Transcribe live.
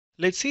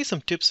Let's see some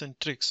tips and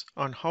tricks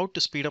on how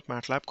to speed up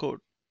MATLAB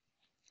code.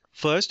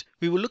 First,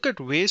 we will look at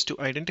ways to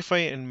identify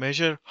and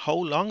measure how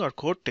long our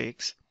code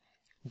takes.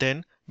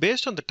 Then,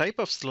 based on the type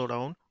of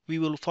slowdown, we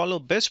will follow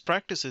best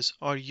practices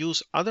or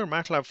use other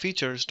MATLAB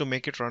features to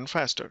make it run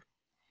faster.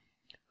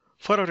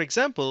 For our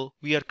example,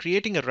 we are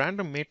creating a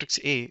random matrix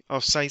A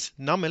of size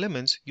num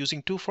elements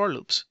using two for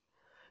loops.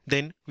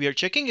 Then we are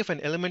checking if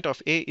an element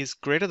of A is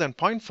greater than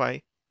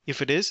 0.5.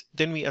 If it is,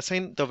 then we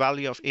assign the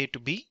value of A to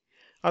B.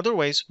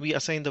 Otherwise, we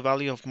assign the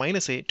value of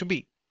minus A to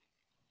B.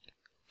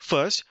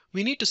 First,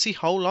 we need to see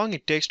how long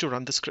it takes to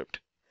run the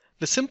script.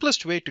 The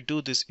simplest way to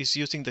do this is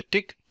using the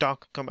tick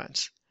tock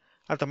commands.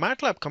 At the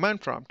MATLAB command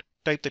prompt,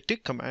 type the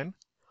tick command,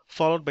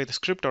 followed by the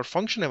script or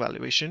function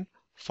evaluation,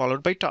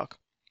 followed by tock.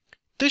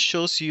 This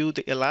shows you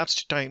the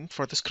elapsed time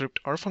for the script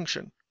or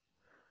function.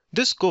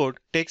 This code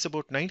takes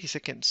about 90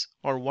 seconds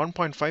or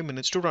 1.5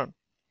 minutes to run.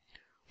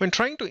 When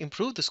trying to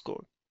improve this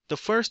code, the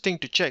first thing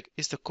to check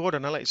is the code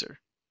analyzer.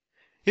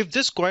 If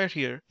this square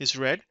here is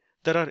red,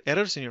 there are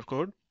errors in your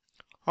code.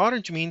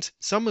 Orange means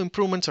some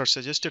improvements are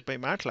suggested by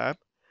MATLAB.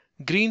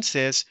 Green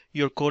says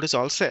your code is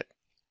all set.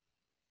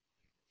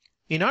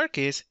 In our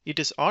case, it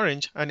is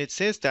orange and it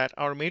says that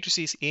our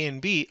matrices A and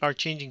B are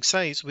changing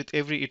size with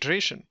every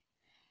iteration.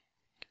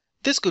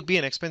 This could be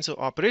an expensive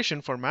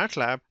operation for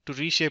MATLAB to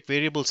reshape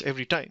variables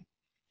every time,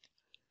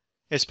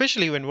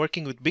 especially when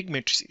working with big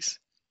matrices.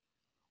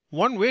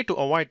 One way to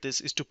avoid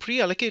this is to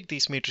pre-allocate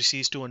these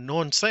matrices to a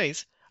known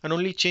size and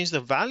only change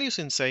the values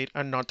inside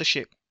and not the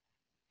shape.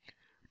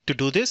 To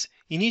do this,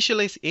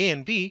 initialize A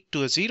and B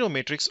to a 0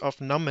 matrix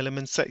of num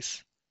element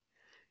size.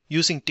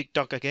 Using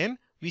tick-tock again,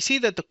 we see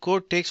that the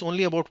code takes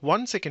only about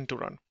 1 second to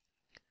run.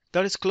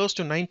 That is close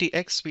to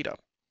 90x speedup.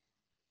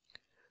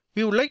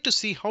 We would like to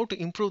see how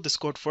to improve this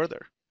code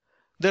further.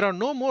 There are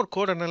no more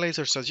code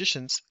analyzer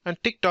suggestions, and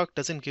tick-tock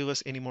doesn't give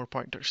us any more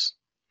pointers.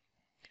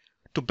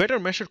 To better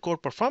measure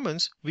code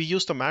performance, we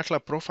use the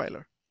MATLAB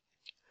Profiler.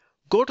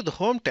 Go to the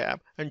Home tab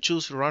and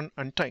choose Run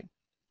and Time.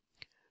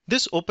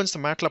 This opens the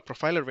MATLAB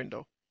Profiler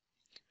window.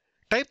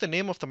 Type the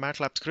name of the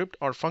MATLAB script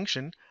or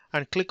function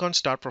and click on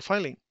Start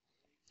Profiling.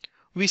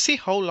 We see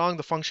how long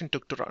the function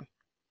took to run.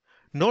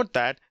 Note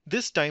that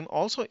this time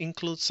also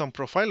includes some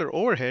profiler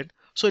overhead,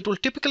 so it will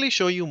typically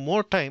show you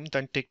more time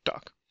than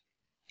tick-tock.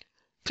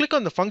 Click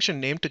on the function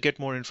name to get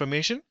more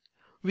information.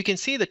 We can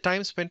see the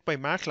time spent by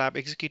MATLAB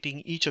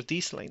executing each of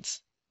these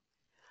lines.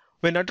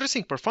 When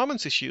addressing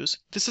performance issues,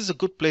 this is a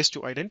good place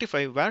to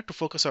identify where to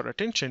focus our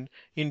attention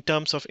in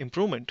terms of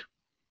improvement.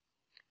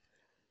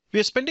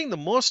 We are spending the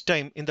most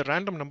time in the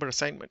random number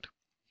assignment.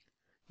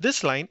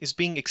 This line is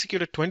being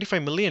executed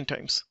 25 million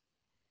times.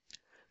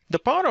 The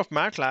power of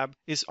MATLAB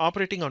is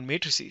operating on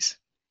matrices.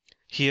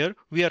 Here,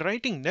 we are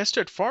writing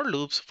nested for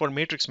loops for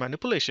matrix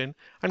manipulation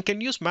and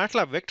can use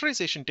MATLAB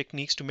vectorization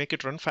techniques to make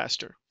it run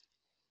faster.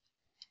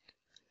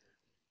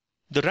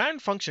 The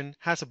rand function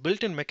has a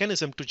built-in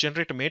mechanism to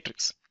generate a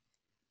matrix.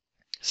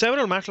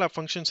 Several MATLAB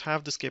functions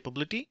have this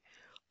capability.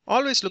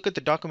 Always look at the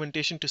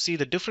documentation to see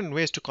the different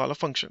ways to call a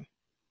function.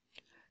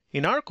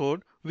 In our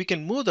code, we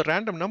can move the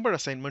random number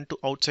assignment to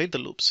outside the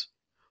loops.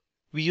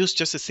 We use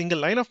just a single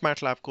line of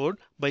MATLAB code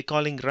by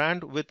calling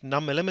rand with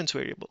num elements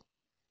variable.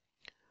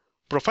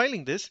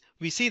 Profiling this,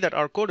 we see that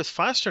our code is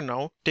faster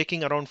now,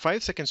 taking around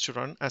 5 seconds to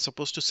run as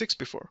opposed to 6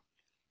 before.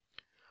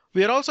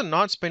 We are also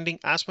not spending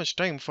as much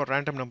time for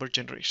random number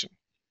generation.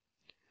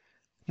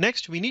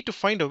 Next, we need to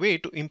find a way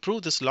to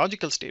improve this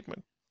logical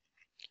statement.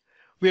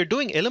 We are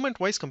doing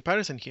element-wise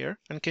comparison here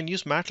and can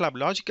use MATLAB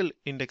logical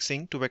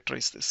indexing to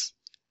vectorize this.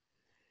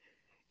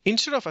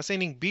 Instead of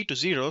assigning B to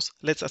zeros,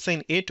 let's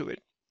assign A to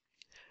it.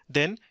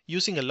 Then,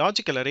 using a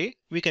logical array,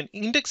 we can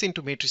index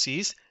into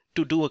matrices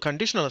to do a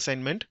conditional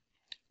assignment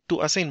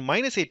to assign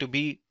minus A to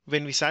B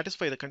when we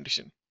satisfy the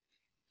condition.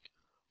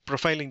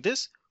 Profiling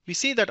this, we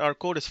see that our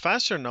code is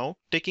faster now,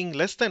 taking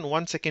less than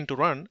 1 second to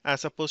run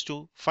as opposed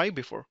to 5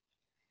 before.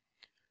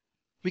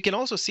 We can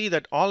also see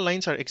that all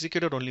lines are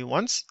executed only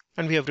once,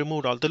 and we have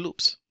removed all the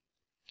loops.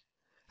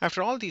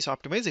 After all these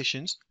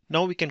optimizations,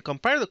 now we can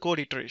compare the code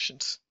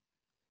iterations.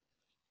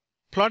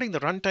 Plotting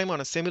the runtime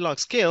on a semilog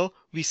scale,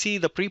 we see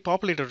the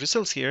pre-populated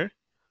results here.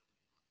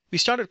 We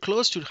started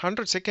close to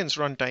 100 seconds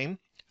runtime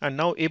and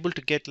now able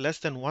to get less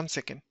than 1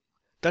 second.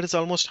 That is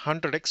almost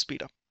 100x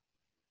speedup.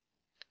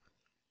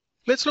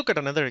 Let's look at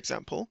another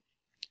example.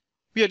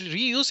 We are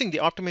reusing the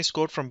optimized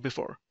code from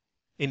before.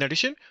 In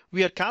addition,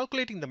 we are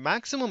calculating the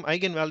maximum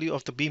eigenvalue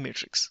of the B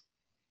matrix.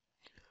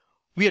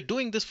 We are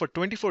doing this for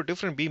 24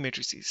 different B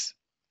matrices.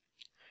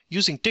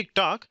 Using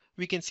tick-tock,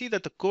 we can see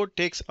that the code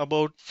takes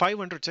about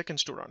 500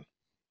 seconds to run.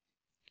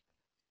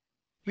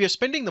 We are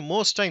spending the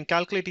most time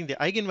calculating the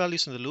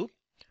eigenvalues in the loop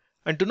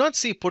and do not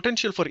see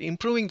potential for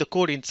improving the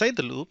code inside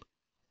the loop.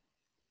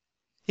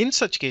 In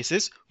such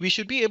cases, we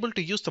should be able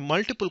to use the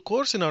multiple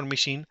cores in our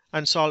machine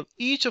and solve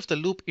each of the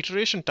loop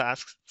iteration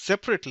tasks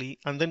separately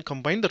and then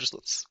combine the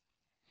results.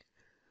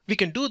 We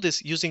can do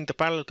this using the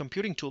Parallel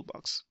Computing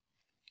Toolbox.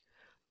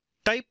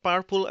 Type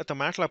parpool at the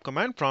MATLAB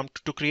command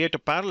prompt to create a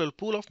parallel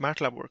pool of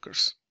MATLAB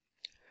workers.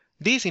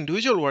 These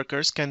individual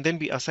workers can then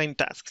be assigned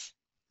tasks.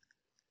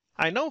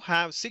 I now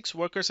have 6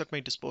 workers at my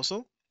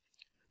disposal.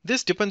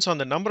 This depends on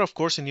the number of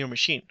cores in your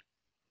machine.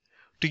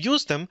 To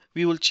use them,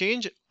 we will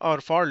change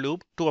our for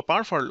loop to a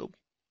parfor loop.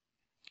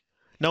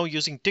 Now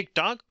using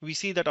tick-tock, we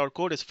see that our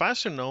code is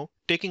faster now,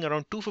 taking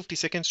around 250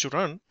 seconds to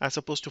run as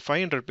opposed to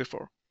 500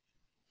 before.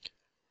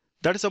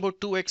 That is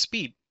about 2x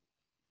speed.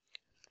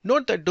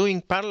 Note that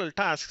doing parallel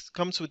tasks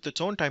comes with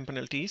its own time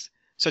penalties,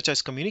 such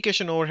as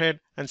communication overhead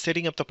and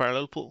setting up the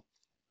parallel pool.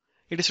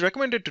 It is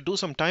recommended to do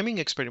some timing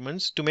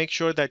experiments to make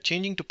sure that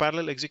changing to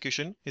parallel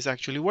execution is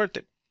actually worth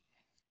it.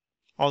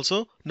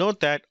 Also, note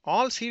that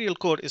all serial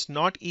code is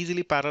not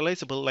easily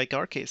parallelizable like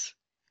our case.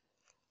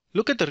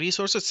 Look at the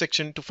resources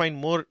section to find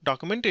more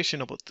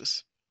documentation about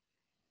this.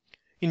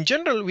 In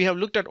general, we have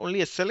looked at only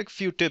a select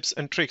few tips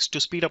and tricks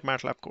to speed up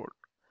MATLAB code.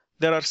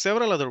 There are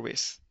several other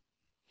ways.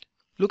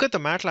 Look at the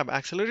MATLAB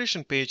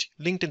acceleration page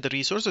linked in the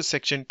resources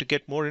section to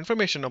get more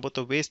information about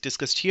the ways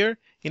discussed here,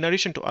 in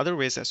addition to other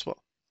ways as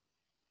well.